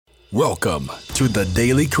Welcome to the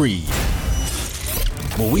Daily Creed,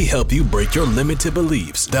 where we help you break your limited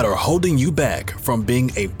beliefs that are holding you back from being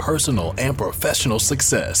a personal and professional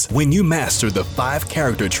success. When you master the 5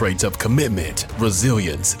 character traits of commitment,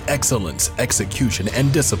 resilience, excellence, execution,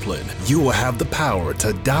 and discipline, you will have the power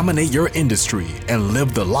to dominate your industry and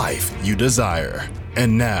live the life you desire.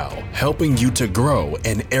 And now, helping you to grow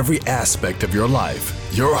in every aspect of your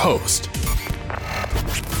life, your host,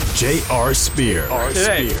 J.R. Spear.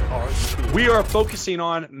 Today, we are focusing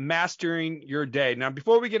on mastering your day. Now,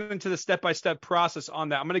 before we get into the step-by-step process on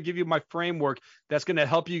that, I'm going to give you my framework that's going to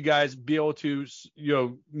help you guys be able to,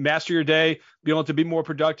 master your day, be able to be more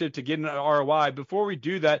productive, to get an ROI. Before we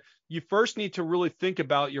do that, you first need to really think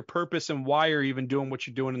about your purpose and why you're even doing what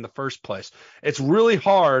you're doing in the first place. It's really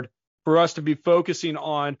hard for us to be focusing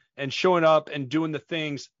on and showing up and doing the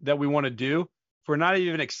things that we want to do if we're not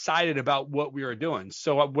even excited about what we are doing.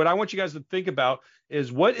 So what I want you guys to think about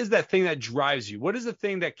is, what is that thing that drives you? What is the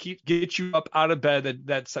thing that gets you up out of bed,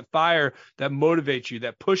 that's a fire that motivates you,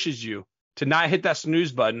 that pushes you to not hit that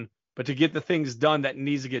snooze button, but to get the things done that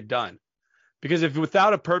needs to get done? Because if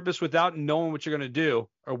without a purpose, without knowing what you're going to do,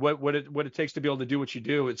 or what it takes to be able to do what you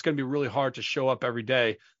do, it's going to be really hard to show up every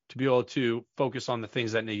day to be able to focus on the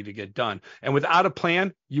things that need to get done. And without a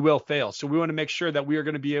plan, you will fail. So we want to make sure that we are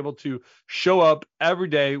going to be able to show up every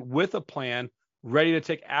day with a plan, ready to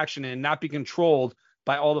take action and not be controlled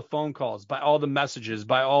by all the phone calls, by all the messages,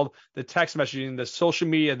 by all the text messaging, the social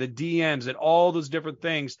media, the DMs, and all those different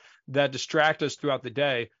things that distract us throughout the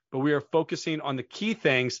day. But we are focusing on the key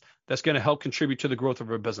things that's going to help contribute to the growth of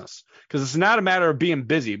our business. Because it's not a matter of being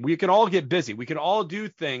busy. We can all get busy. We can all do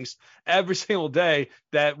things every single day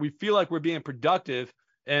that we feel like we're being productive,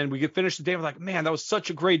 and we can finish the day with like, man, that was such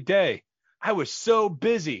a great day. I was so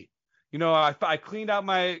busy. I cleaned out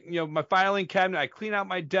my filing cabinet. I cleaned out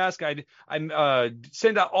my desk. I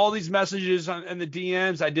sent out all these messages in the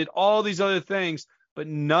DMs. I did all these other things, but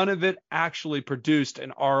none of it actually produced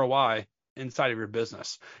an ROI inside of your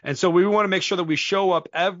business. And so we want to make sure that we show up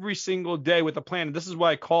every single day with a plan. And this is what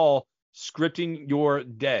I call scripting your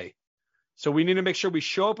day. So we need to make sure we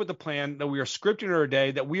show up with a plan, that we are scripting our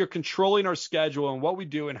day, that we are controlling our schedule and what we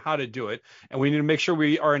do and how to do it. And we need to make sure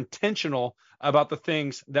we are intentional about the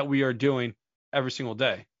things that we are doing every single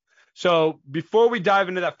day. So before we dive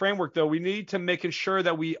into that framework, though, we need to make sure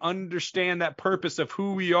that we understand that purpose of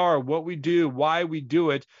who we are, what we do, why we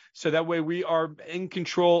do it, so that way we are in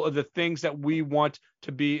control of the things that we want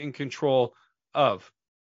to be in control of.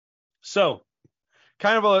 So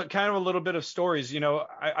kind of a little bit of stories.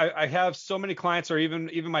 I have so many clients, or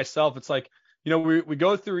even myself. It's like, we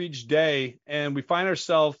go through each day and we find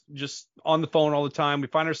ourselves just on the phone all the time. We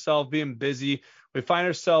find ourselves being busy. We find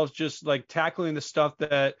ourselves just like tackling the stuff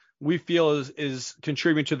that we feel is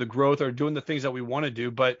contributing to the growth, or doing the things that we want to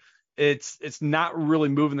do, but it's not really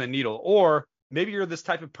moving the needle. Or maybe you're this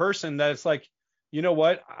type of person that it's like, you know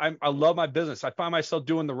what? I love my business. I find myself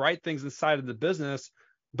doing the right things inside of the business,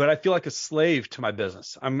 but I feel like a slave to my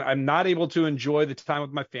business. I'm not able to enjoy the time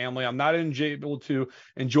with my family. I'm not able to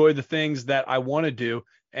enjoy the things that I want to do.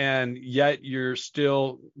 And yet you're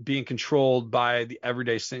still being controlled by the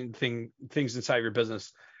everyday things inside your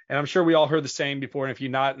business. And I'm sure we all heard the same before. And if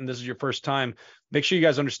you're not, and this is your first time, make sure you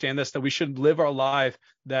guys understand this, that we should live our life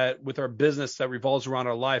that with our business that revolves around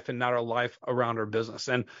our life, and not our life around our business.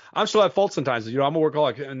 And I'm still at fault sometimes. I'm a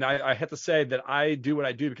workaholic, and I have to say that I do what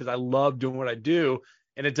I do because I love doing what I do.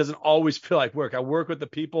 And it doesn't always feel like work. I work with the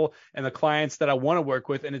people and the clients that I want to work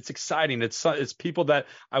with, and it's exciting. It's people that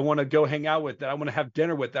I want to go hang out with, that I want to have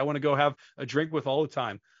dinner with, that I want to go have a drink with all the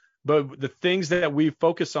time. But the things that we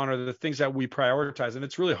focus on are the things that we prioritize. And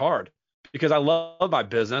it's really hard because I love my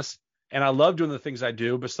business and I love doing the things I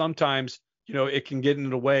do. But sometimes, it can get in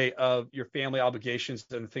the way of your family obligations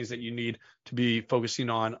and the things that you need to be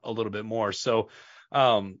focusing on a little bit more. So,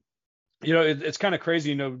 it's kind of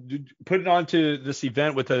crazy, putting on to this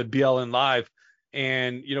event with the BLN Live.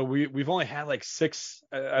 And, we've only had like 6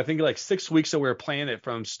 weeks that we were planning it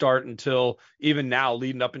from start until even now,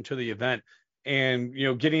 leading up into the event. And,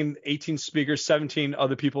 getting 18 speakers, 17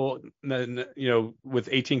 other people, with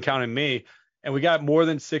 18 counting me. And we got more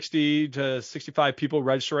than 60 to 65 people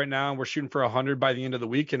registered right now. And we're shooting for 100 by the end of the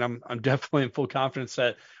week. And I'm definitely in full confidence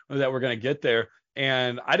that we're going to get there.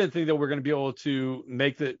 And I didn't think that we're going to be able to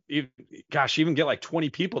make even get like 20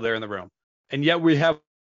 people there in the room. And yet we have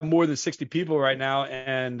more than 60 people right now.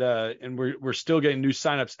 And we're still getting new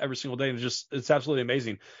signups every single day. And it's absolutely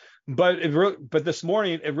amazing. But this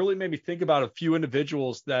morning, it really made me think about a few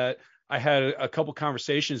individuals that I had a couple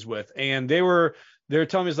conversations with, and they were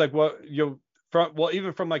telling me, it's like, well,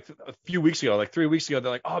 even from like a few weeks ago, like 3 weeks ago,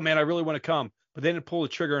 they're like, oh man, I really want to come. but they didn't pull the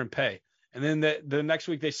trigger and pay. And then the next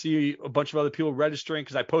week they see a bunch of other people registering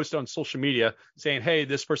because I posted on social media saying, hey,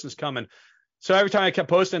 this person's coming. So every time I kept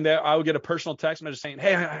posting that, I would get a personal text message saying,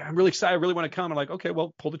 hey, I'm really excited. I really want to come. I'm like, okay,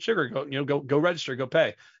 well, pull the trigger, go register, go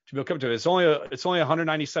pay to be able to come to it. It's only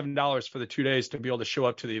 $197 for the 2 days to be able to show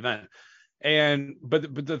up to the event. And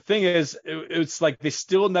but the thing is, it's like they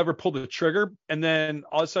still never pulled the trigger. And then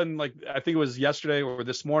all of a sudden, like I think it was yesterday or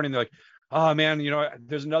this morning, they're like, oh man,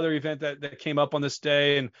 there's another event that came up on this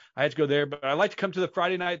day and I had to go there, but I'd like to come to the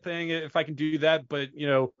Friday night thing if I can do that. But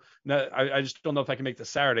I just don't know if I can make the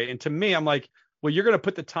Saturday. And to me, I'm like, well, you're going to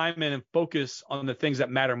put the time in and focus on the things that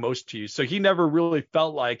matter most to you. So he never really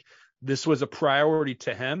felt like this was a priority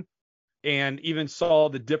to him, and even saw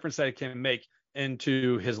the difference that it can make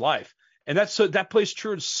into his life. And that plays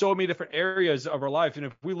true in so many different areas of our life. And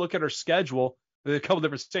if we look at our schedule, there's a couple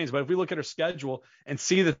different things, but if we look at our schedule and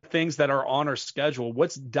see the things that are on our schedule,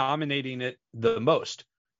 what's dominating it the most?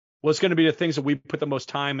 Well, it's going to be the things that we put the most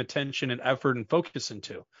time, attention, and effort and focus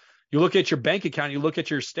into. You look at your bank account, you look at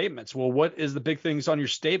your statements. Well, what is the big things on your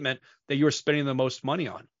statement that you're spending the most money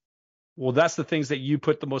on? Well, that's the things that you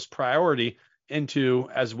put the most priority into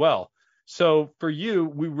as well. So for you,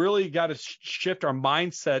 we really got to shift our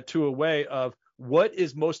mindset to a way of what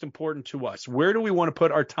is most important to us. Where do we want to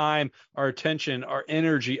put our time, our attention, our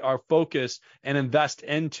energy, our focus, and invest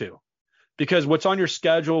into? Because what's on your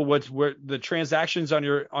schedule, where the transactions on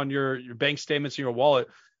your bank statements in your wallet,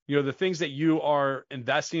 the things that you are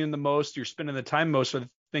investing in the most, you're spending the time most, are the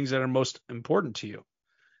things that are most important to you.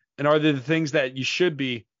 And are they the things that you should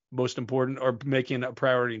be most important or making a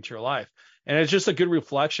priority into your life? And it's just a good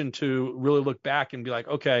reflection to really look back and be like,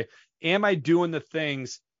 okay, am I doing the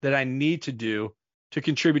things that I need to do to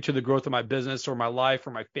contribute to the growth of my business or my life or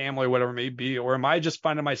my family or whatever it may be? Or am I just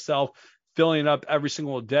finding myself filling up every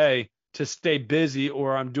single day to stay busy,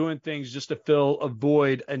 or I'm doing things just to fill a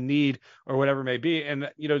void, a need, or whatever it may be? And,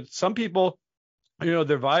 some people,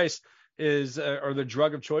 their vice is or their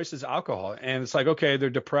drug of choice is alcohol. And it's like, okay, they're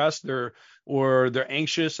depressed, they're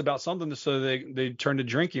anxious about something, so they turn to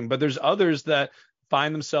drinking. But there's others that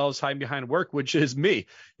find themselves hiding behind work, which is me.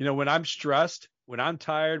 When I'm stressed, when I'm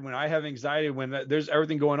tired, when I have anxiety, when there's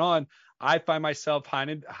everything going on, I find myself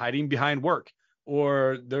hiding behind work.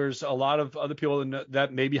 Or there's a lot of other people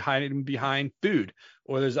that may be hiding behind food,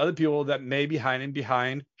 or there's other people that may be hiding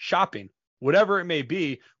behind shopping. Whatever it may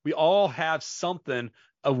be, we all have something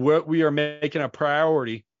of what we are making a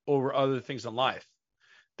priority over other things in life.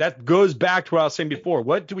 That goes back to what I was saying before.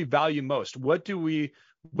 What do we value most? What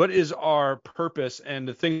is our purpose, and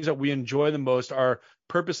the things that we enjoy the most, our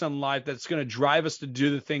purpose in life that's going to drive us to do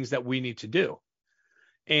the things that we need to do?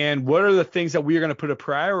 And what are the things that we are going to put a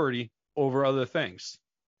priority over other things?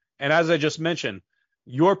 And as I just mentioned,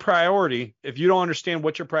 your priority, if you don't understand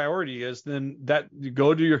what your priority is, then that you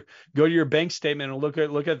go to your bank statement and look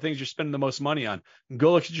at things you're spending the most money on, and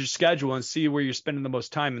go look at your schedule and see where you're spending the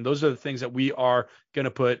most time. And those are the things that we are going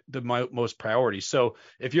to put the most priority. So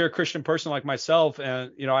if you're a Christian person like myself,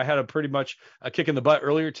 and I had a pretty much a kick in the butt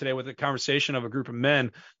earlier today with a conversation of a group of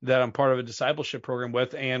men that I'm part of a discipleship program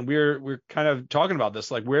with, and we're kind of talking about this,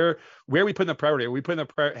 like where are we putting the priority? Are we putting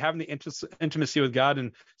having the intimacy with God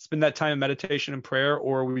and spend that time in meditation and prayer,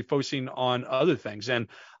 or are we focusing on other things? And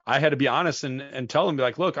I had to be honest and tell them, be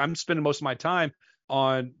like, look, I'm spending most of my time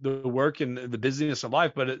on the work and the busyness of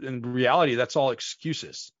life, but in reality, that's all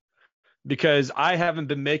excuses, because I haven't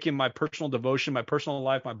been making my personal devotion, my personal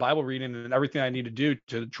life, my Bible reading, and everything I need to do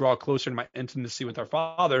to draw closer to my intimacy with our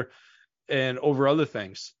Father and over other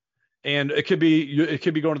things. And it could be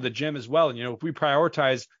going to the gym as well. And, if we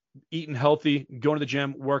prioritize eating healthy, going to the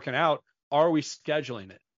gym, working out, are we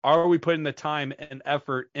scheduling it? Are we putting the time and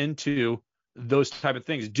effort into those type of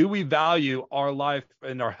things? Do we value our life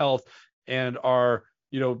and our health and our,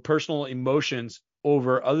 personal emotions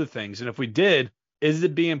over other things? And if we did, is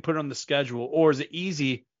it being put on the schedule, or is it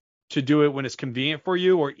easy to do it when it's convenient for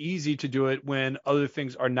you, or easy to do it when other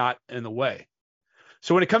things are not in the way?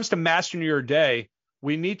 So when it comes to mastering your day,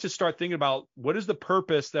 we need to start thinking about what is the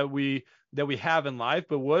purpose that we have in life,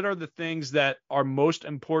 but what are the things that are most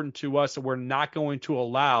important to us that we're not going to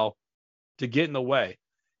allow to get in the way?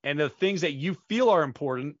 And the things that you feel are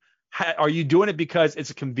important, are you doing it because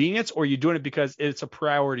it's a convenience, or are you doing it because it's a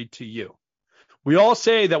priority to you? We all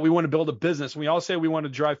say that we want to build a business. We all say we want to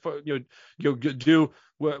drive, do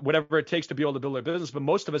whatever it takes to be able to build our business. But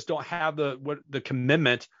most of us don't have the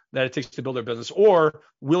commitment that it takes to build our business, or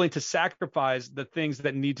willing to sacrifice the things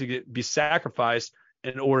that need to be sacrificed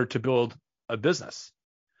in order to build a business.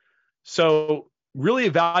 So really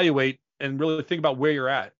evaluate and really think about where you're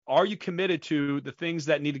at. Are you committed to the things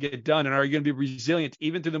that need to get done? And are you going to be resilient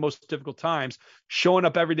even through the most difficult times, showing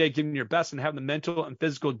up every day, giving your best, and having the mental and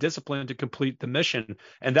physical discipline to complete the mission?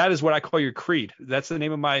 And that is what I call your creed. That's the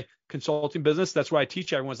name of my consulting business. That's why I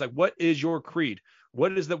teach everyone. It's like, what is your creed?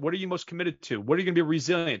 What is that? What are you most committed to? What are you going to be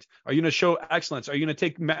resilient? Are you going to show excellence? Are you going to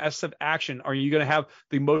take massive action? Are you going to have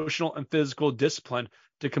the emotional and physical discipline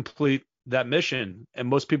to complete that mission? And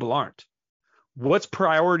most people aren't. What's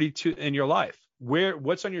priority to in your life?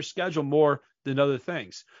 What's on your schedule more than other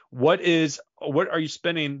things? What are you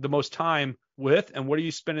spending the most time with, and what are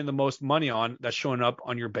you spending the most money on that's showing up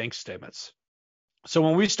on your bank statements? So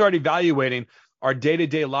when we start evaluating our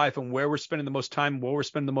day-to-day life and where we're spending the most time, what we're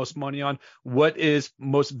spending the most money on, what is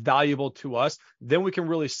most valuable to us, then we can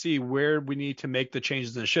really see where we need to make the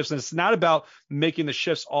changes and the shifts. And it's not about making the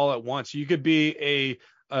shifts all at once. You could be a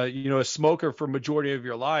smoker for majority of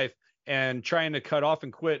your life, and trying to cut off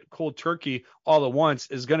and quit cold turkey all at once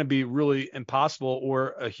is going to be really impossible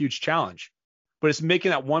or a huge challenge. But it's making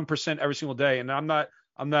that 1% every single day. And I'm not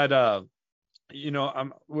a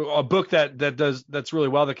book that's really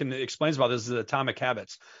well that explains about this is Atomic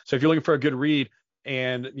Habits. So if you're looking for a good read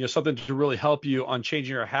and something to really help you on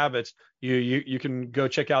changing your habits, you can go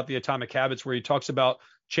check out the Atomic Habits, where he talks about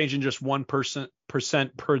changing just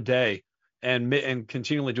 1% per day and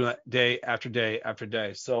continually doing that day after day after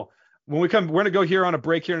day. So we're going to go here on a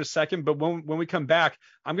break here in a second, but when we come back,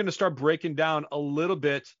 I'm going to start breaking down a little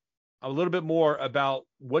bit more about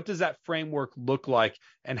what does that framework look like,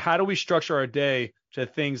 and how do we structure our day to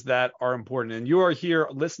things that are important. And you are here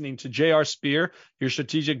listening to J.R. Spear, your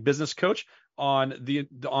strategic business coach, on the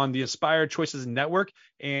Inspired Choices Network.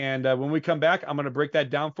 And when we come back, I'm going to break that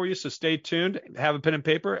down for you. So stay tuned, have a pen and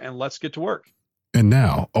paper, and let's get to work. And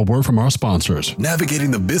now, a word from our sponsors.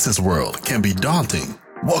 Navigating the business world can be daunting.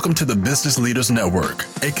 Welcome to the Business Leaders Network,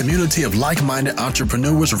 a community of like-minded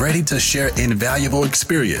entrepreneurs ready to share invaluable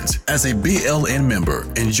experience. As a BLN member,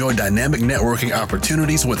 enjoy dynamic networking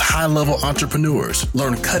opportunities with high-level entrepreneurs,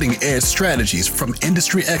 learn cutting-edge strategies from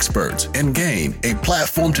industry experts, and gain a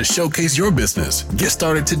platform to showcase your business. Get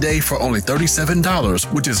started today for only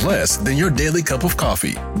 $37, which is less than your daily cup of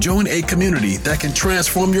coffee. Join a community that can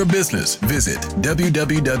transform your business. Visit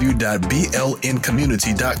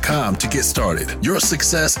www.blncommunity.com to get started. Your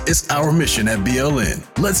success is our mission at BLN.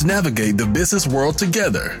 Let's navigate the business world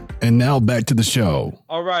together. And now back to the show.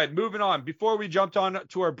 All right, moving on. Before we jumped on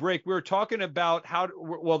to our break, we were talking about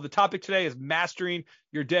the topic today is mastering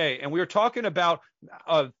your day. And we were talking about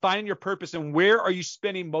finding your purpose and where are you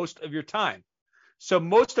spending most of your time. So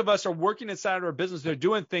most of us are working inside of our business. They're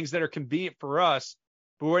doing things that are convenient for us,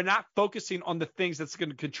 but we're not focusing on the things that's going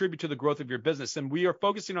to contribute to the growth of your business. And we are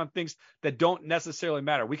focusing on things that don't necessarily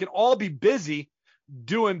matter. We can all be busy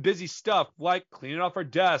doing busy stuff like cleaning off our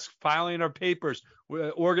desk, filing our papers,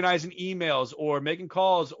 organizing emails, or making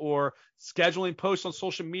calls, or scheduling posts on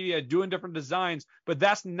social media, doing different designs, but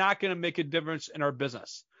that's not going to make a difference in our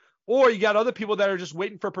business. Or you got other people that are just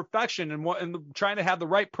waiting for perfection and trying to have the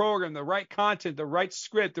right program, the right content, the right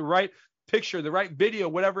script, the right picture, the right video,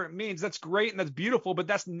 whatever it means. That's great and that's beautiful, but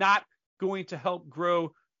that's not going to help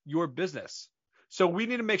grow your business. So we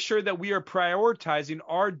need to make sure that we are prioritizing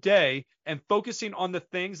our day and focusing on the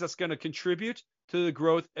things that's going to contribute to the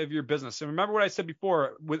growth of your business. And remember what I said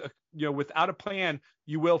before, without a plan,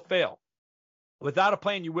 you will fail. Without a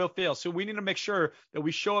plan, you will fail. So we need to make sure that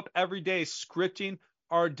we show up every day scripting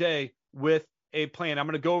our day with a plan. I'm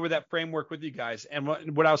going to go over that framework with you guys. And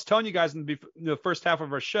what I was telling you guys in the first half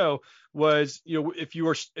of our show was, if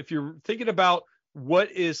you're thinking about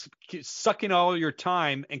what is sucking all your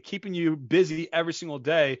time and keeping you busy every single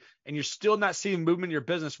day, and you're still not seeing movement in your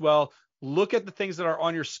business, well, look at the things that are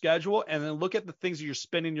on your schedule, and then look at the things that you're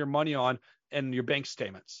spending your money on and your bank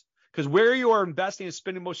statements. Because where you are investing and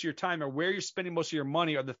spending most of your time, or where you're spending most of your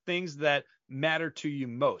money, are the things that matter to you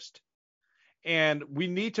most. And we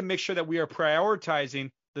need to make sure that we are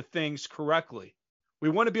prioritizing the things correctly. We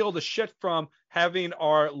want to be able to shift from having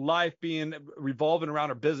our life revolving around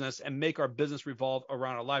our business and make our business revolve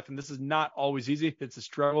around our life. And this is not always easy. It's a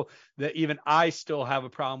struggle that even I still have a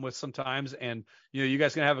problem with sometimes. And, you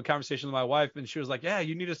guys can have a conversation with my wife, and she was like, yeah,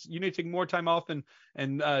 you need to take more time off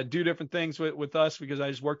and do different things with us, because I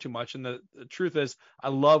just work too much. And the truth is, I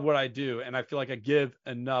love what I do, and I feel like I give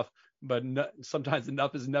enough, but sometimes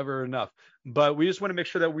enough is never enough. But we just want to make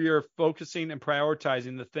sure that we are focusing and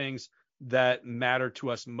prioritizing the things that matter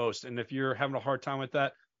to us most. And if you're having a hard time with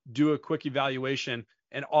that, do a quick evaluation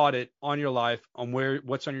and audit on your life on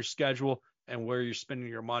what's on your schedule and where you're spending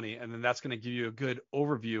your money. And then that's going to give you a good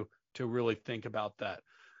overview to really think about that.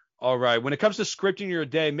 All right. When it comes to scripting your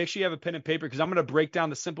day, make sure you have a pen and paper because I'm going to break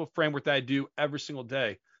down the simple framework that I do every single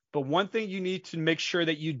day. But one thing you need to make sure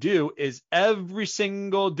that you do is every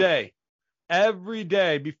single day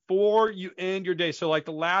before you end your day. So like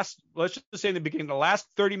let's just say in the beginning, the last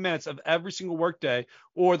 30 minutes of every single workday,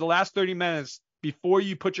 or the last 30 minutes before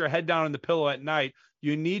you put your head down on the pillow at night,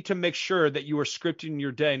 you need to make sure that you are scripting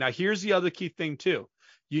your day. Now, here's the other key thing too.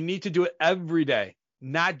 You need to do it every day,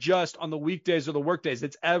 not just on the weekdays or the work days.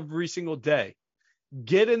 It's every single day.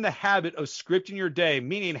 Get in the habit of scripting your day,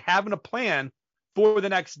 meaning having a plan for the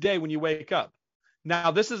next day when you wake up.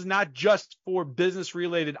 Now, this is not just for business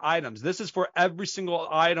related items. This is for every single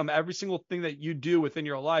item, every single thing that you do within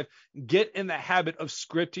your life. Get in the habit of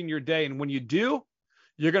scripting your day. And when you do,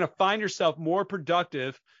 you're going to find yourself more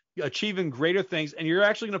productive, achieving greater things, and you're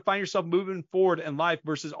actually going to find yourself moving forward in life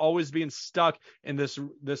versus always being stuck in this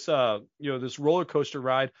roller coaster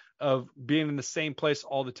ride of being in the same place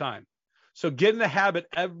all the time. So get in the habit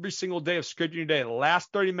every single day of scripting your day. The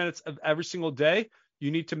last 30 minutes of every single day, you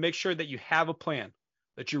need to make sure that you have a plan,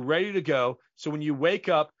 that you're ready to go. So when you wake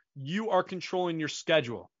up, you are controlling your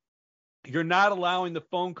schedule. You're not allowing the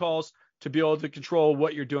phone calls to be able to control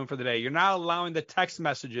what you're doing for the day. You're not allowing the text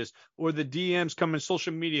messages or the DMs come in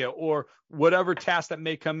social media or whatever task that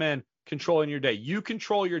may come in controlling your day. You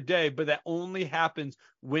control your day, but that only happens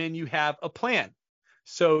when you have a plan.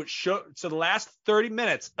 So the last 30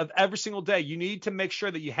 minutes of every single day, you need to make sure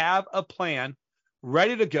that you have a plan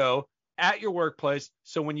ready to go at your workplace.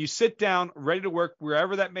 So when you sit down, ready to work,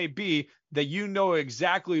 wherever that may be, that you know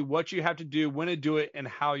exactly what you have to do, when to do it, and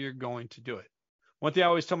how you're going to do it. One thing I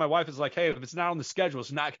always tell my wife is like, hey, if it's not on the schedule,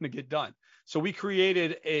 it's not going to get done. So we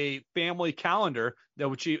created a family calendar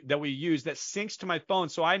that we use that syncs to my phone.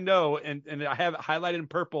 So I know, and I have it highlighted in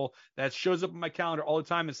purple that shows up in my calendar all the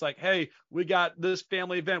time. It's like, hey, we got this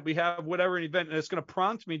family event. We have whatever an event. And it's going to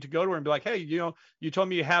prompt me to go to her and be like, hey, you told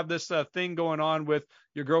me you have this thing going on with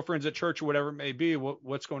your girlfriends at church or whatever it may be.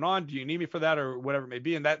 What's going on? Do you need me for that or whatever it may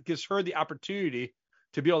be? And that gives her the opportunity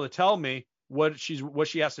to be able to tell me what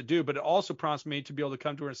she has to do, but it also prompts me to be able to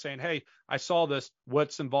come to her and saying, hey, I saw this,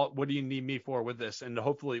 what's involved, what do you need me for with this? And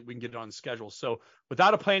hopefully we can get it on the schedule. So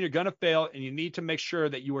without a plan, you're going to fail, and you need to make sure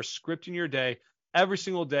that you are scripting your day every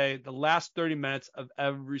single day, the last 30 minutes of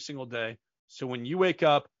every single day. So when you wake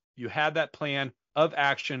up, you have that plan of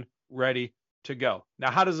action ready to go.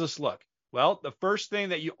 Now, how does this look? Well, the first thing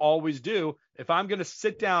that you always do, if I'm going to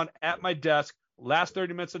sit down at my desk last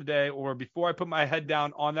 30 minutes of the day, or before I put my head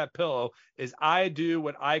down on that pillow, is I do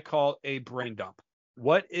what I call a brain dump.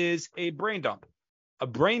 What is a brain dump? A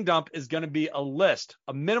brain dump is going to be a list,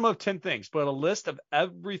 a minimum of 10 things, but a list of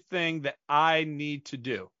everything that I need to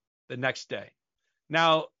do the next day.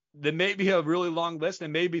 Now, there may be a really long list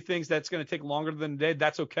and maybe things that's going to take longer than a day.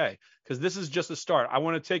 That's okay, because this is just a start. I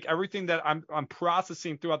want to take everything that I'm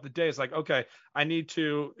processing throughout the day. It's like, okay, I need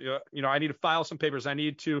to, I need to file some papers. I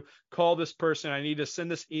need to call this person. I need to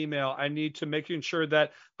send this email. I need to make sure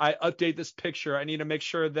that I update this picture. I need to make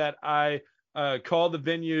sure that I call the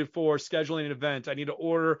venue for scheduling an event. I need to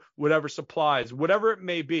order whatever supplies, whatever it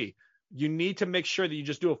may be. You need to make sure that you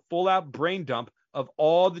just do a full out brain dump of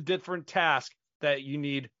all the different tasks that you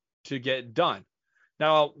need to get done.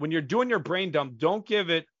 Now, when you're doing your brain dump, don't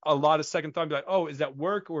give it a lot of second thought. Be like, oh, is that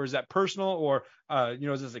work or is that personal? Or,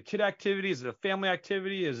 is this a kid activity? Is it a family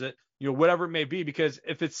activity? Is it, whatever it may be? Because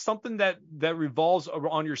if it's something that revolves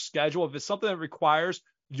on your schedule, if it's something that requires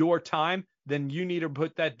your time, then you need to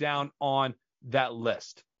put that down on that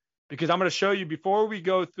list. Because I'm going to show you before we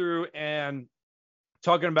go through and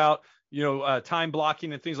talking about, time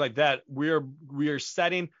blocking and things like that, we are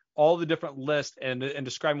setting all the different lists and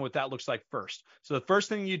describing what that looks like first. So the first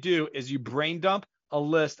thing you do is you brain dump a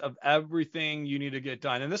list of everything you need to get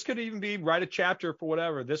done. And this could even be write a chapter for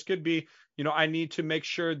whatever. This could be, I need to make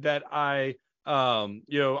sure that I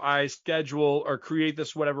schedule or create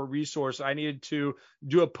this whatever resource. I need to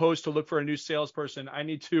do a post to look for a new salesperson. I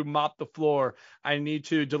need to mop the floor. I need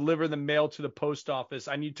to deliver the mail to the post office.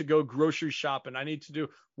 I need to go grocery shopping. I need to do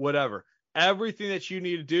whatever. Everything that you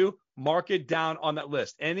need to do, mark it down on that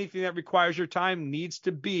list. Anything that requires your time needs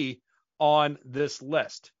to be on this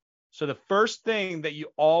list. So the first thing that you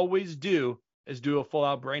always do is do a full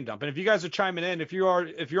out brain dump. And if you guys are chiming in, if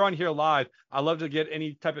you're on here live, I'd love to get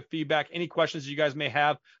any type of feedback, any questions you guys may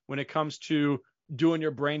have when it comes to doing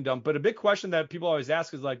your brain dump. But a big question that people always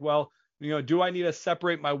ask is like, well, do I need to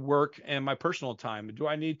separate my work and my personal time? Do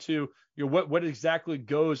I need to, what exactly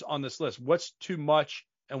goes on this list? What's too much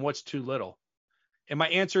and what's too little? And my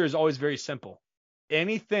answer is always very simple.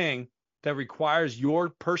 Anything that requires your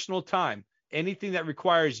personal time, anything that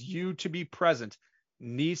requires you to be present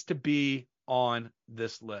needs to be on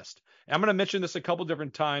this list. And I'm going to mention this a couple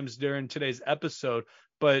different times during today's episode,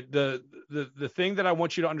 but the thing that I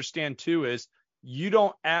want you to understand too is you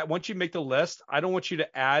don't add, once you make the list, I don't want you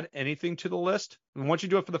to add anything to the list. And once you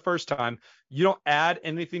do it for the first time, you don't add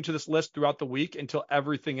anything to this list throughout the week until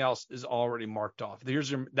everything else is already marked off. That's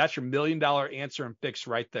your $1 million answer and fix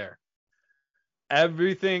right there.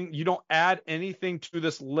 Everything, you don't add anything to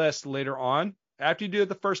this list later on after you do it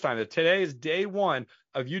the first time. Today is day one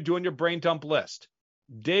of you doing your brain dump list.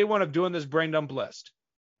 Day one of doing this brain dump list.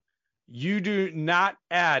 You do not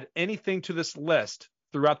add anything to this list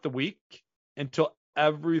throughout the week until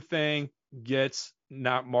everything gets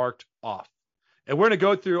not marked off. And we're going to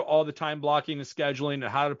go through all the time blocking and scheduling and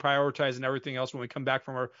how to prioritize and everything else when we come back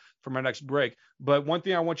from our next break. But one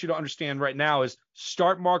thing I want you to understand right now is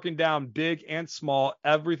start marking down big and small,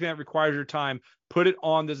 everything that requires your time, put it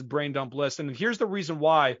on this brain dump list. And here's the reason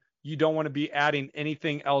why you don't want to be adding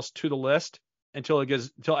anything else to the list until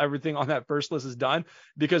everything on that first list is done.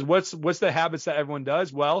 Because what's the habits that everyone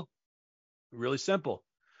does? Well, really simple.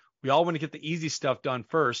 We all want to get the easy stuff done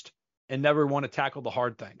first and never want to tackle the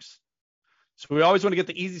hard things. So we always want to get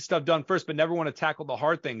the easy stuff done first, but never want to tackle the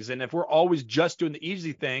hard things. And if we're always just doing the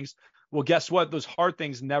easy things, well, guess what? Those hard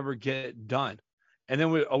things never get done. And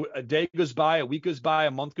then a day goes by, a week goes by,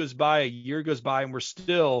 a month goes by, a year goes by, and we're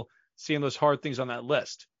still seeing those hard things on that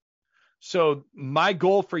list. So my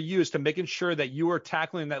goal for you is to making sure that you are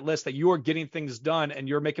tackling that list, that you are getting things done and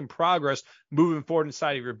you're making progress moving forward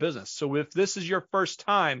inside of your business. So if this is your first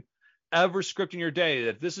time ever scripting your day,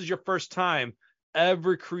 if this is your first time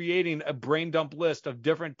ever creating a brain dump list of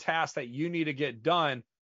different tasks that you need to get done,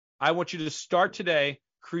 I want you to start today,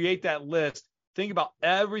 create that list, think about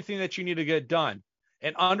everything that you need to get done,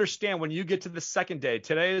 and understand when you get to the second day,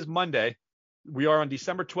 today is Monday, we are on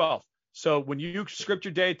December 12th. So when you script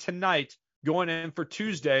your day tonight, going in for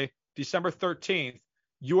Tuesday, December 13th,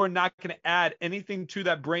 you are not going to add anything to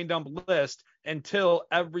that brain dump list until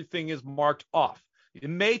everything is marked off. It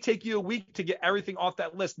may take you a week to get everything off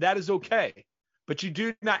that list. That is okay. But you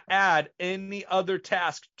do not add any other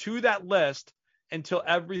task to that list until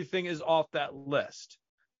everything is off that list.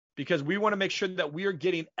 Because we want to make sure that we are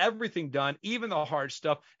getting everything done, even the hard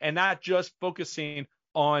stuff, and not just focusing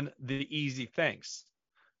on the easy things.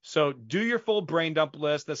 So do your full brain dump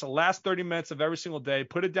list. That's the last 30 minutes of every single day.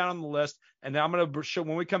 Put it down on the list. And then I'm going to show,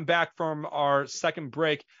 when we come back from our second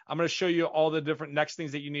break, I'm going to show you all the different next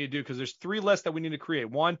things that you need to do, because there's 3 lists that we need to create.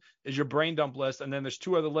 One is your brain dump list. And then there's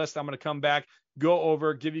 2 other lists I'm going to come back, go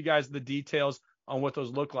over, give you guys the details on what those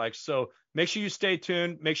look like. So make sure you stay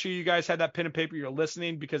tuned. Make sure you guys have that pen and paper. You're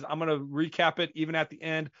listening, because I'm going to recap it even at the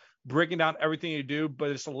end, breaking down everything you do. But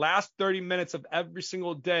it's the last 30 minutes of every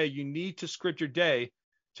single day. You need to script your day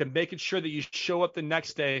to making sure that you show up the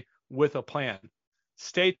next day with a plan.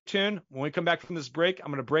 Stay tuned. When we come back from this break, I'm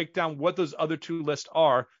going to break down what those other 2 lists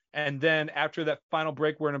are. And then after that final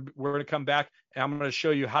break, we're going to come back and I'm going to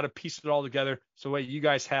show you how to piece it all together. So that you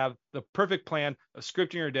guys have the perfect plan of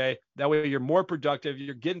scripting your day. That way you're more productive.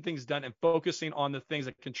 You're getting things done and focusing on the things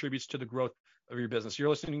that contributes to the growth of your business. You're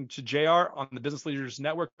listening to JR on the Business Leaders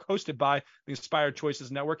Network, hosted by the Inspired Choices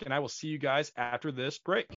Network. And I will see you guys after this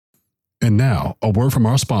break. And now, a word from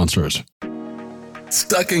our sponsors.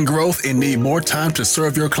 Stuck in growth and need more time to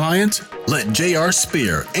serve your clients? Let J.R.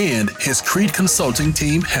 Spear and his Creed Consulting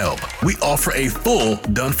team help. We offer a full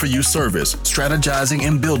done-for-you service, strategizing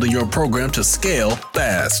and building your program to scale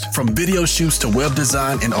fast. From video shoots to web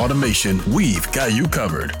design and automation, we've got you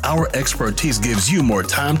covered. Our expertise gives you more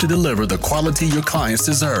time to deliver the quality your clients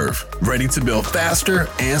deserve. Ready to build faster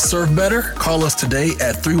and serve better? Call us today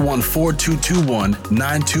at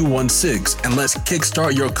 314-221-9216 and let's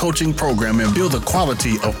kickstart your coaching program and build the quality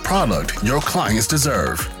of product your clients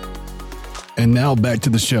deserve. And now back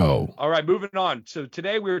to the show. All right, moving on. So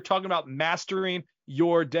today we were talking about mastering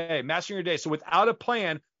your day. Mastering your day. So without a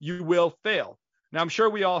plan, you will fail. Now, I'm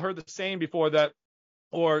sure we all heard the saying before that,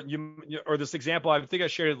 or this example, I think I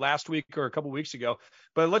shared it last week or a couple of weeks ago.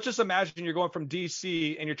 But let's just imagine you're going from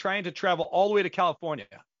DC and you're trying to travel all the way to California.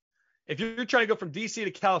 If you're trying to go from DC to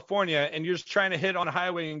California and you're just trying to hit on a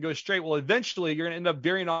highway and go straight, well, eventually you're going to end up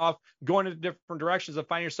veering off, going into different directions and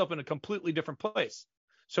find yourself in a completely different place.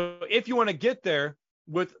 So if you want to get there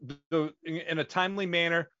in a timely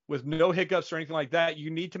manner, with no hiccups or anything like that, you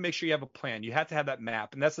need to make sure you have a plan. You have to have that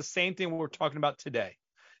map. And that's the same thing we're talking about today,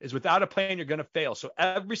 is without a plan, you're going to fail. So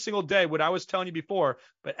every single day, what I was telling you before,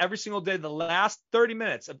 but every single day, the last 30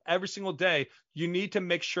 minutes of every single day, you need to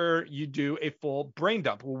make sure you do a full brain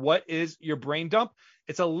dump. Well, what is your brain dump?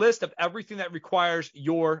 It's a list of everything that requires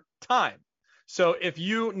your time. So if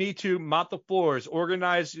you need to mop the floors,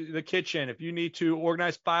 organize the kitchen, if you need to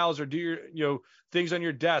organize files or do your, things on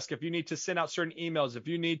your desk, if you need to send out certain emails, if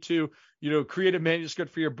you need to, create a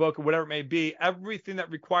manuscript for your book or whatever it may be, everything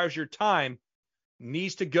that requires your time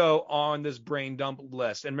needs to go on this brain dump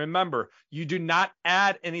list. And remember, you do not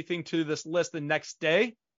add anything to this list the next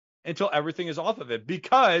day until everything is off of it.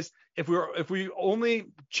 Because if we only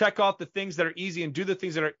check off the things that are easy and do the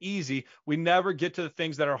things that are easy, we never get to the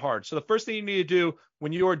things that are hard. So the first thing you need to do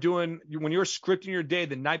when you're scripting your day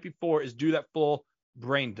the night before is do that full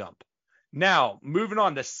brain dump. Now, moving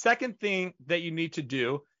on, the second thing that you need to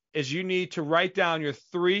do is you need to write down your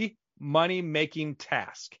 3 money-making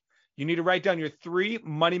tasks. You need to write down your 3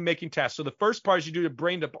 money-making tasks. So the first part is you do the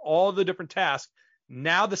brain dump, all the different tasks.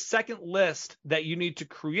 Now the second list that you need to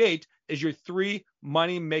create is your 3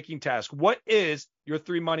 money-making tasks. What is your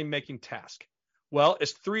 3 money-making task? Well,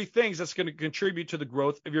 it's 3 things that's going to contribute to the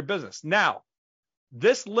growth of your business. Now,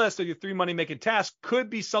 this list of your 3 money-making tasks could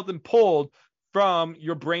be something pulled from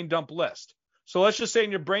your brain dump list. So let's just say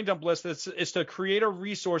in your brain dump list, it's to create a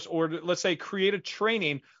resource, or let's say create a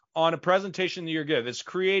training on a presentation that you're giving. It's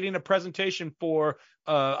creating a presentation for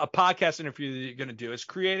a podcast interview that you're going to do. It's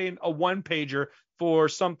creating a 1-pager for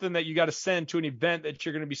something that you got to send to an event that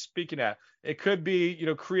you're going to be speaking at. It could be,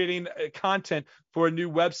 creating content for a new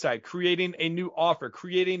website, creating a new offer,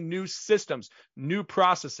 creating new systems, new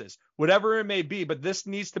processes, whatever it may be. But this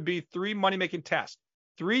needs to be 3 money-making tasks,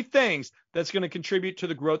 3 things that's going to contribute to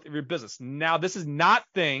the growth of your business. Now, this is not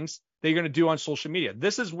things that you're going to do on social media.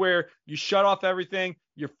 This is where you shut off everything.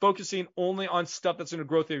 You're focusing only on stuff that's going to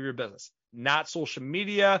growth of your business, not social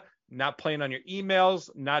media, not playing on your emails,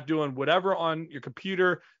 not doing whatever on your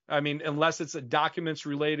computer. I mean, unless it's a documents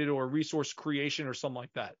related or resource creation or something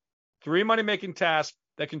like that. 3 money-making tasks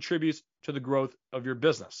that contributes to the growth of your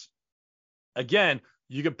business. Again,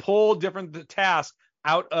 you can pull different tasks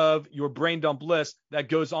out of your brain dump list that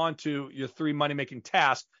goes on to your 3 money-making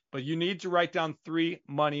tasks, but you need to write down 3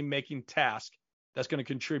 money-making tasks that's going to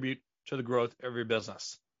contribute to the growth of your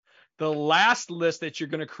business. The last list that you're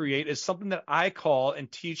going to create is something that I call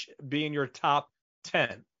and teach being your top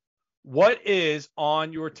 10. What is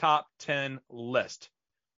on your top 10 list?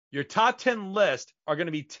 Your top 10 list are going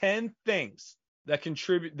to be 10 things that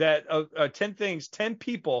contribute, 10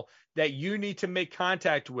 people that you need to make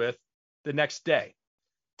contact with the next day.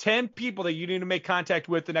 10 people that you need to make contact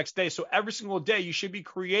with the next day. So every single day you should be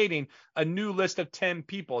creating a new list of 10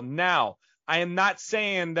 people. Now, I am not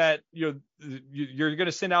saying that you're going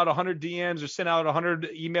to send out 100 DMs or send out 100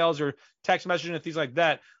 emails or text messages and things like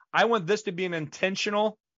that. I want this to be an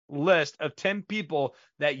intentional list of 10 people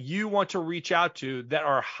that you want to reach out to that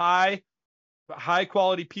are high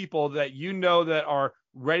quality people that that are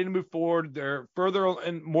ready to move forward. They're further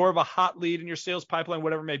and more of a hot lead in your sales pipeline,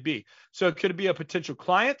 whatever it may be. So it could be a potential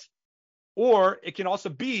client, or it can also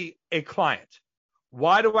be a client.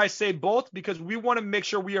 Why do I say both? Because we want to make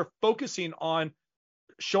sure we are focusing on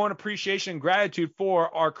showing appreciation and gratitude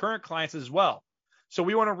for our current clients as well. So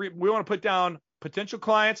we want to put down potential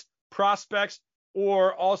clients, prospects,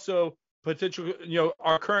 or also potential,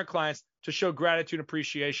 our current clients to show gratitude and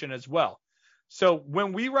appreciation as well. So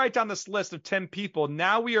when we write down this list of 10 people,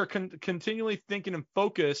 now we are continually thinking and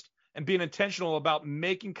focused and being intentional about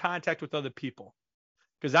making contact with other people.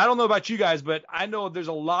 Because I don't know about you guys, but I know there's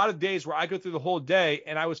a lot of days where I go through the whole day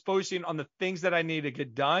and I was focusing on the things that I need to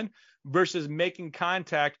get done versus making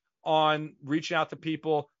contact on reaching out to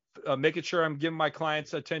people, making sure I'm giving my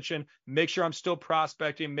clients attention, make sure I'm still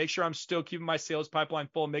prospecting, make sure I'm still keeping my sales pipeline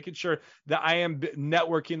full, making sure that I am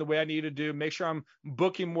networking the way I need to do, make sure I'm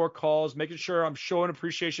booking more calls, making sure I'm showing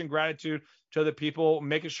appreciation, gratitude to other people,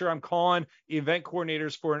 making sure I'm calling event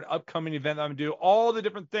coordinators for an upcoming event that I'm going to do, all the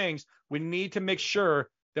different things. We need to make sure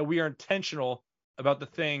that we are intentional about the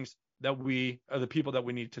things that we are the people that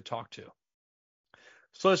we need to talk to.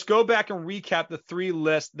 So let's go back and recap the 3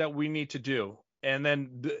 lists that we need to do. And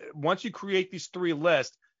then once you create these 3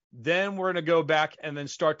 lists, then we're going to go back and then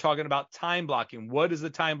start talking about time blocking. What does the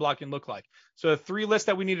time blocking look like? So the 3 lists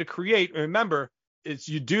that we need to create, remember, is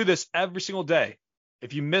you do this every single day.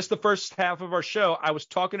 If you missed the first half of our show, I was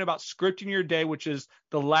talking about scripting your day, which is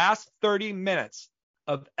the last 30 minutes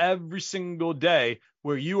of every single day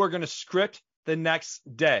where you are going to script the next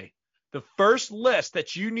day. The first list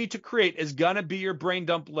that you need to create is going to be your brain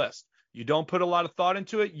dump list. You don't put a lot of thought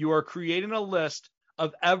into it. You are creating a list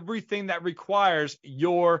of everything that requires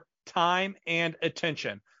your time and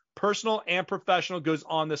attention. Personal and professional goes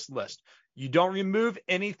on this list. You don't remove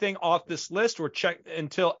anything off this list or check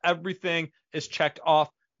until everything is checked off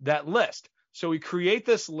that list. So we create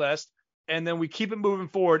this list. and then we keep it moving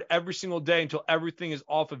forward every single day until everything is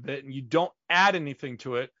off of it, and you don't add anything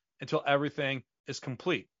to it until everything is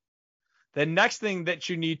complete. The next thing that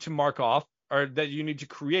you need to mark off, or that you need to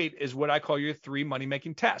create, is what I call your 3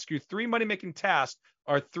 money-making tasks. Your 3 money-making tasks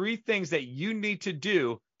are 3 things that you need to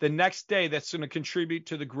do the next day that's going to contribute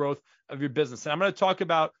to the growth of your business. And I'm going to talk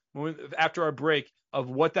about, after our break, of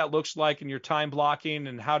what that looks like in your time blocking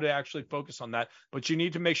and how to actually focus on that. But you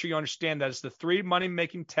need to make sure you understand that it's the 3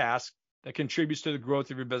 money-making tasks that contributes to the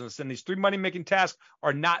growth of your business. And these 3 money-making tasks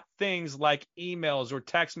are not things like emails or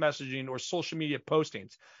text messaging or social media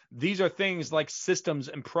postings. These are things like systems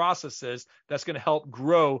and processes that's going to help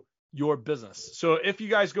grow your business. So if you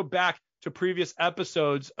guys go back to previous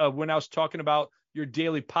episodes of when I was talking about your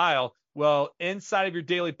daily pile, well, inside of your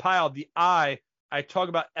daily pile, the I talk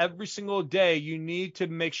about every single day, you need to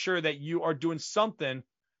make sure that you are doing something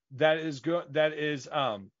that is good, that is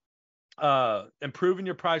improving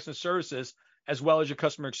your products and services as well as your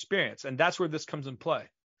customer experience. And that's where this comes in play.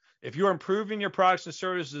 If you're improving your products and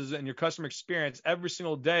services and your customer experience every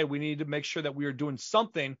single day, we need to make sure that we are doing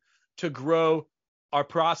something to grow our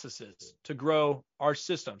processes, to grow our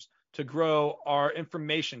systems, to grow our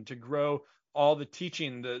information, to grow all the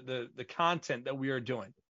teaching, the content that we are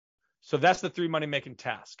doing. So that's the 3 money-making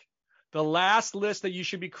task. The last list that you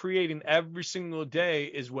should be creating every single day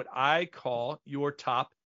is what I call your top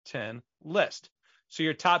 10 list. So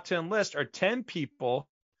your top 10 list are 10 people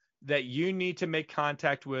that you need to make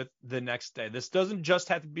contact with the next day. This doesn't just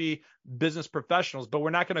have to be business professionals, but we're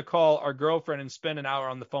not going to call our girlfriend and spend an hour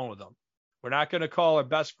on the phone with them. We're not going to call our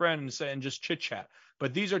best friend and just chit chat.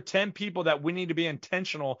 But these are 10 people that we need to be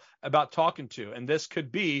intentional about talking to. And this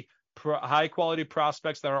could be high quality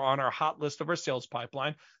prospects that are on our hot list of our sales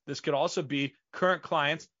pipeline. This could also be current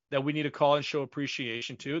clients that we need to call and show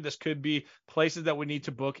appreciation to. This could be places that we need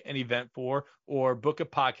to book an event for, or book a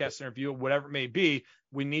podcast interview, whatever it may be.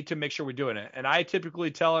 We need to make sure we're doing it. And I typically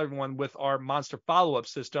tell everyone with our Monster follow-up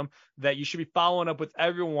system that you should be following up with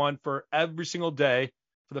everyone for every single day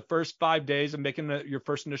for the first 5 days of making your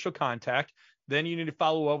first initial contact. Then you need to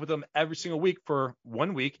follow up with them every single week for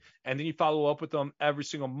 1 week. And then you follow up with them every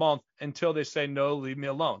single month until they say, no, leave me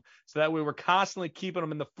alone. So that way we're constantly keeping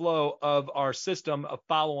them in the flow of our system of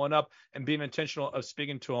following up and being intentional of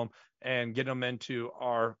speaking to them and getting them into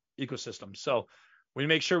our ecosystem. So we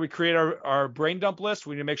make sure we create our brain dump list.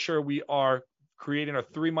 We need to make sure we are creating our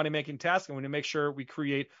 3 money-making tasks, and we need to make sure we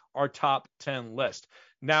create our top 10 list.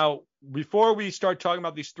 Now, before we start talking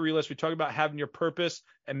about these 3 lists, we talk about having your purpose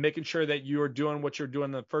and making sure that you are doing what you're doing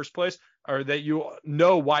in the first place, or that you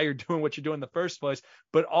know why you're doing what you're doing in the first place,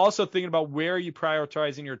 but also thinking about where you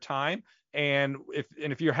prioritizing your time. And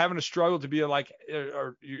if you're having a struggle to be like,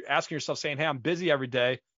 or you're asking yourself saying, hey, I'm busy every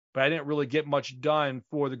day, but I didn't really get much done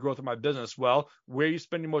for the growth of my business. Well, where are you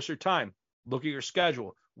spending most of your time? Look at your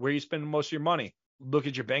schedule. Where are you spending most of your money? Look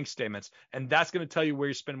at your bank statements. And that's going to tell you where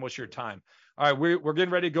you spend most of your time. All right, we're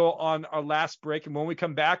getting ready to go on our last break. And when we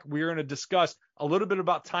come back, we're going to discuss a little bit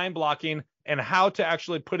about time blocking and how to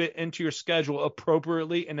actually put it into your schedule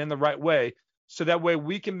appropriately and in the right way. So that way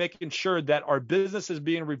we can make sure that our business is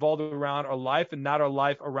being revolved around our life and not our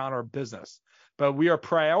life around our business. But we are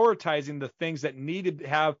prioritizing the things that need to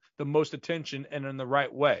have the most attention and in the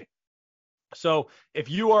right way. So if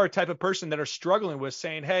you are a type of person that are struggling with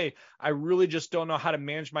saying, hey, I really just don't know how to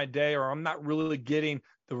manage my day, or I'm not really getting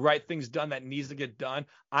the right things done that needs to get done,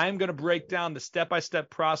 I'm going to break down the step-by-step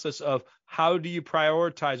process of how do you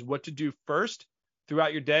prioritize what to do first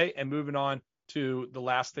throughout your day and moving on to the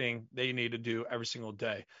last thing that you need to do every single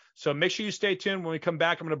day. So make sure you stay tuned. When we come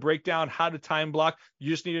back, I'm going to break down how to time block. You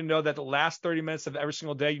just need to know that the last 30 minutes of every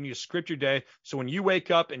single day, you need to script your day. So when you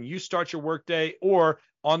wake up and you start your work day, or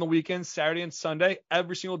on the weekends, Saturday and Sunday,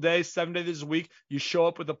 every single day, 7 days a week, you show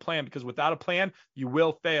up with a plan, because without a plan, you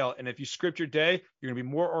will fail. And if you script your day, you're going to be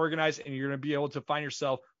more organized and you're going to be able to find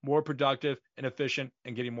yourself more productive and efficient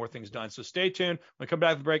and getting more things done. So stay tuned. When we come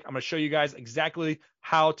back from the break, I'm going to show you guys exactly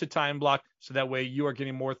how to time block, so that way you are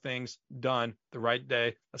getting more things done the right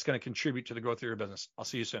day. That's going to contribute to the growth of your business. I'll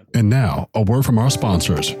see you soon. And now, a word from our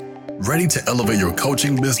sponsors. Ready to elevate your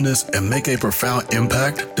coaching business and make a profound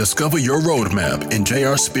impact? Discover your roadmap in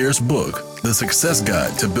J.R. Spears' book, The Success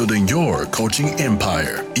Guide to Building Your Coaching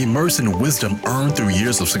Empire. Immerse in wisdom earned through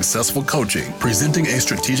years of successful coaching, presenting a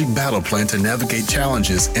strategic battle plan to navigate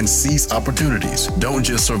challenges and seize opportunities. Don't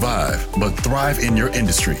just survive, but thrive in your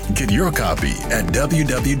industry. Get your copy at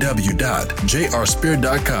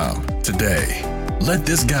www.jrspear.com today. Let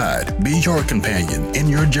this guide be your companion in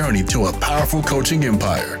your journey to a powerful coaching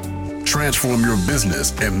empire. Transform your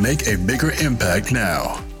business and make a bigger impact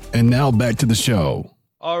now. And now back to the show.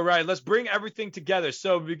 All right, let's bring everything together.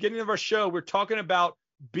 So, beginning of our show, we're talking about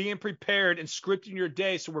being prepared and scripting your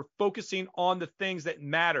day. So we're focusing on the things that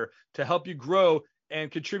matter to help you grow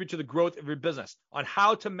and contribute to the growth of your business, on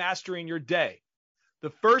how to mastering your day.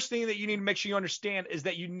 The first thing that you need to make sure you understand is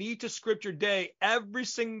that you need to script your day every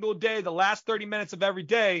single day. The last 30 minutes of every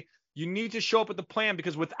day, you need to show up with a plan,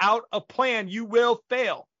 because without a plan, you will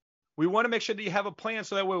fail. We want to make sure that you have a plan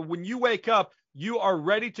so that way when you wake up, you are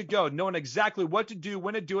ready to go, knowing exactly what to do,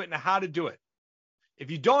 when to do it, and how to do it. If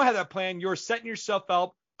you don't have that plan, you're setting yourself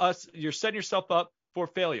up for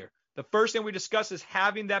failure. The first thing we discuss is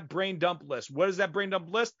having that brain dump list. What is that brain dump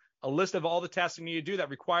list? A list of all the tasks you need to do that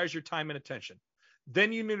requires your time and attention.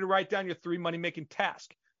 Then you need to write down your 3 money-making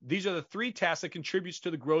tasks. These are the 3 tasks that contributes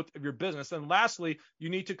to the growth of your business. And lastly, you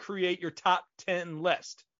need to create your top 10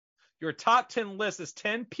 list. Your top 10 list is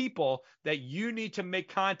 10 people that you need to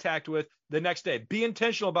make contact with the next day. Be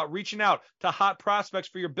intentional about reaching out to hot prospects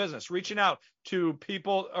for your business, reaching out to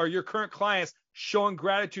people or your current clients, showing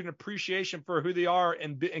gratitude and appreciation for who they are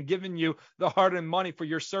and giving you the hard-earned money for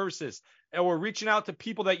your services. And we're reaching out to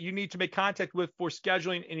people that you need to make contact with for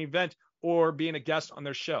scheduling an event or being a guest on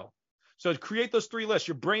their show. So create those 3 lists,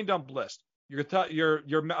 your brain dump list, your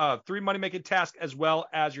 3 money-making tasks, as well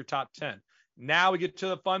as your top 10. Now we get to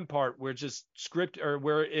the fun part, which is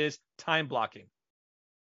where it is time blocking.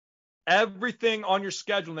 Everything on your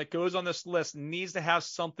schedule that goes on this list needs to have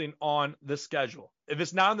something on the schedule. If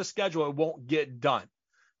it's not on the schedule, it won't get done.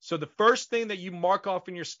 So the first thing that you mark off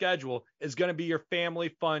in your schedule is going to be your family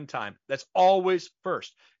fun time. That's always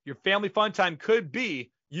first. Your family fun time could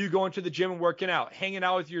be you going to the gym and working out, hanging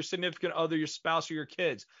out with your significant other, your spouse, or your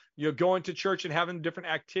kids, going to church and having different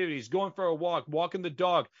activities, going for a walk, walking the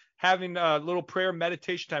dog, having a little prayer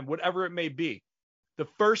meditation time, whatever it may be. The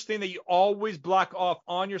first thing that you always block off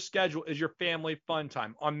on your schedule is your family fun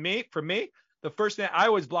time. For me, the first thing I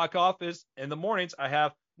always block off is in the mornings. I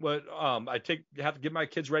have have to get my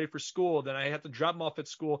kids ready for school. Then I have to drop them off at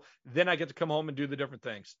school. Then I get to come home and do the different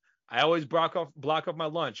things. I always block off my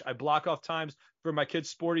lunch. I block off times for my kids'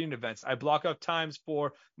 sporting events. I block off times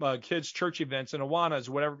for my kids' church events and Awanas,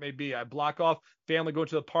 whatever it may be. I block off family going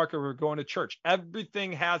to the park or going to church.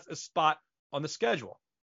 Everything has a spot on the schedule.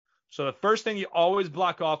 So the first thing you always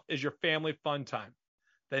block off is your family fun time.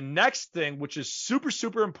 The next thing, which is super,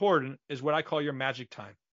 super important, is what I call your magic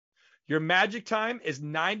time. Your magic time is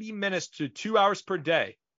 90 minutes to 2 hours per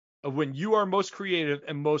day of when you are most creative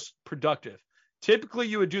and most productive. Typically,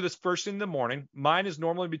 you would do this first thing in the morning. Mine is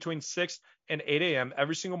normally between 6 and 8 a.m.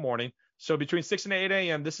 every single morning. So between 6 and 8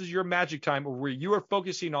 a.m., this is your magic time where you are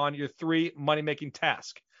focusing on your 3 money-making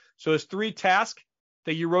tasks. So there's 3 tasks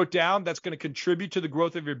that you wrote down that's going to contribute to the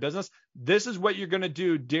growth of your business. This is what you're going to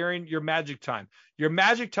do during your magic time. Your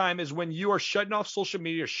magic time is when you are shutting off social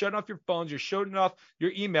media, you're shutting off your phones, you're shutting off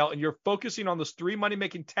your email, and you're focusing on those 3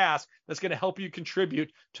 money-making tasks that's going to help you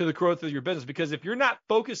contribute to the growth of your business. Because if you're not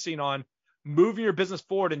focusing on moving your business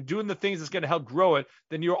forward and doing the things that's going to help grow it,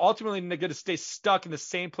 then you're ultimately going to stay stuck in the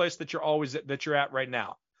same place that you're at right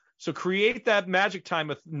now. So create that magic time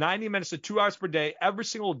with 90 minutes to 2 hours per day, every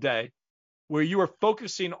single day, where you are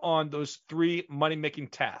focusing on those 3 money-making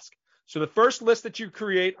tasks. So the first list that you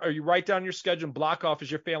create or you write down your schedule and block off is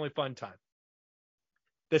your family fun time.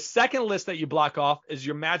 The second list that you block off is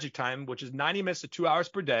your magic time, which is 90 minutes to 2 hours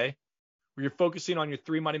per day, where you're focusing on your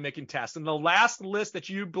 3 money-making tasks. And the last list that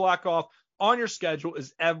you block off on your schedule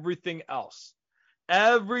is everything else.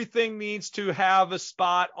 Everything needs to have a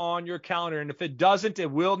spot on your calendar. And if it doesn't, it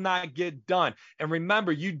will not get done. And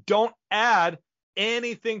remember, you don't add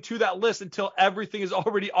anything to that list until everything is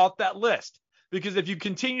already off that list. Because if you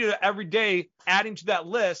continue to every day adding to that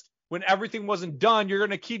list, when everything wasn't done, you're going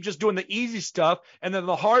to keep just doing the easy stuff. And then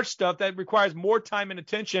the hard stuff that requires more time and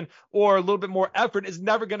attention or a little bit more effort is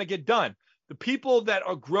never going to get done. The people that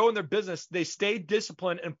are growing their business, they stay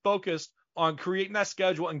disciplined and focused on creating that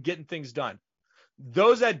schedule and getting things done.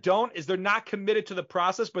 Those that don't is they're not committed to the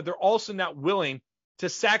process, but they're also not willing to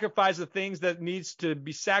sacrifice the things that needs to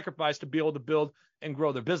be sacrificed to be able to build and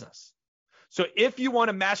grow their business. So if you want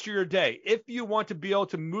to master your day, if you want to be able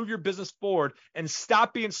to move your business forward and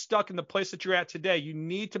stop being stuck in the place that you're at today, you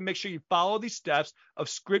need to make sure you follow these steps of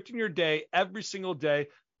scripting your day every single day,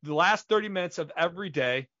 the last 30 minutes of every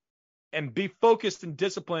day, and be focused and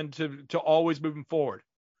disciplined to always moving forward.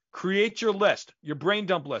 Create your list, your brain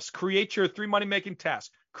dump list. Create your 3 money-making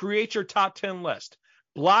tasks. Create your top 10 list.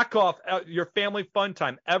 Block off your family fun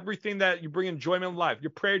time, everything that you bring enjoyment in life,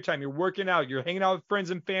 your prayer time, you're working out, you're hanging out with friends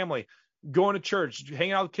and family, going to church,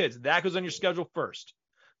 hanging out with kids. That goes on your schedule first.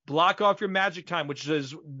 Block off your magic time, which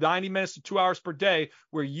is 90 minutes to 2 hours per day,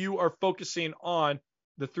 where you are focusing on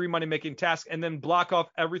the 3 money-making tasks, and then block off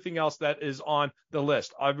everything else that is on the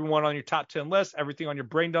list. Everyone on your top 10 list, everything on your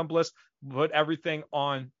brain dump list, put everything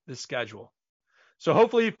on the schedule. So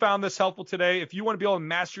hopefully you found this helpful today. If you want to be able to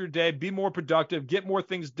master your day, be more productive, get more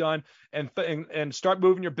things done, and start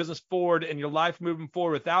moving your business forward and your life moving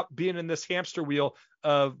forward without being in this hamster wheel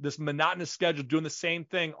of this monotonous schedule, doing the same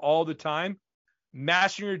thing all the time,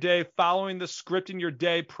 mastering your day, following the scripting your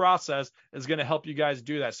day process is going to help you guys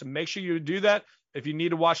do that. So make sure you do that. If you need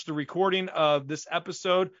to watch the recording of this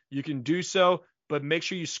episode, you can do so, but make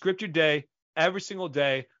sure you script your day every single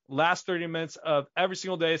day, last 30 minutes of every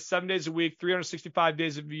single day, 7 days a week, 365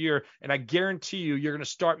 days of the year. And I guarantee you're going to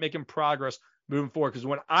start making progress moving forward. Because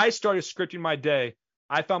when I started scripting my day,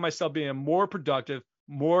 I found myself being more productive,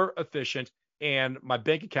 more efficient, and my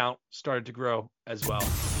bank account started to grow as well.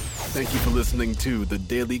 Thank you for listening to the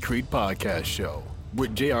Daily Creed Podcast Show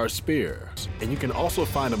with J.R. Spear. And you can also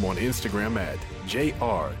find him on Instagram at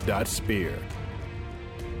jr.spear.